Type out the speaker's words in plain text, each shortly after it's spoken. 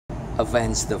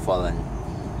Avenge the Fallen.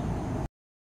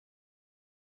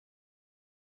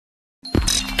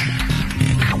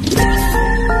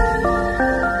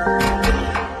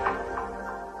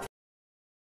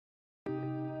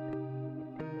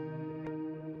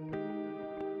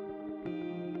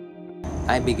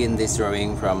 I begin this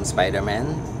drawing from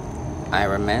Spider-Man,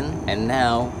 Iron Man, and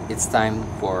now it's time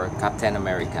for Captain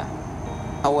America.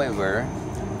 However,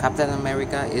 Captain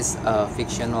America is a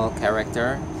fictional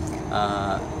character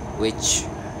which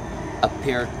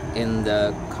appeared in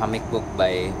the comic book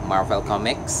by Marvel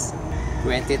Comics,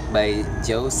 created by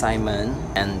Joe Simon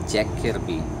and Jack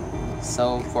Kirby.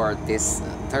 So for this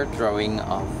third drawing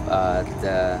of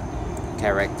the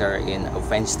character in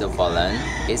Avenge the Fallen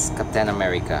is Captain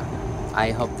America.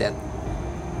 I hope that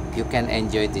you can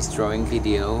enjoy this drawing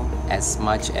video as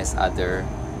much as other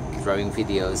drawing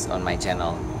videos on my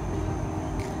channel.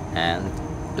 And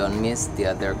don't miss the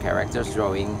other characters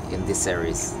drawing in this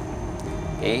series.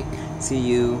 Okay, see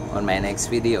you on my next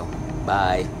video.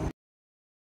 Bye.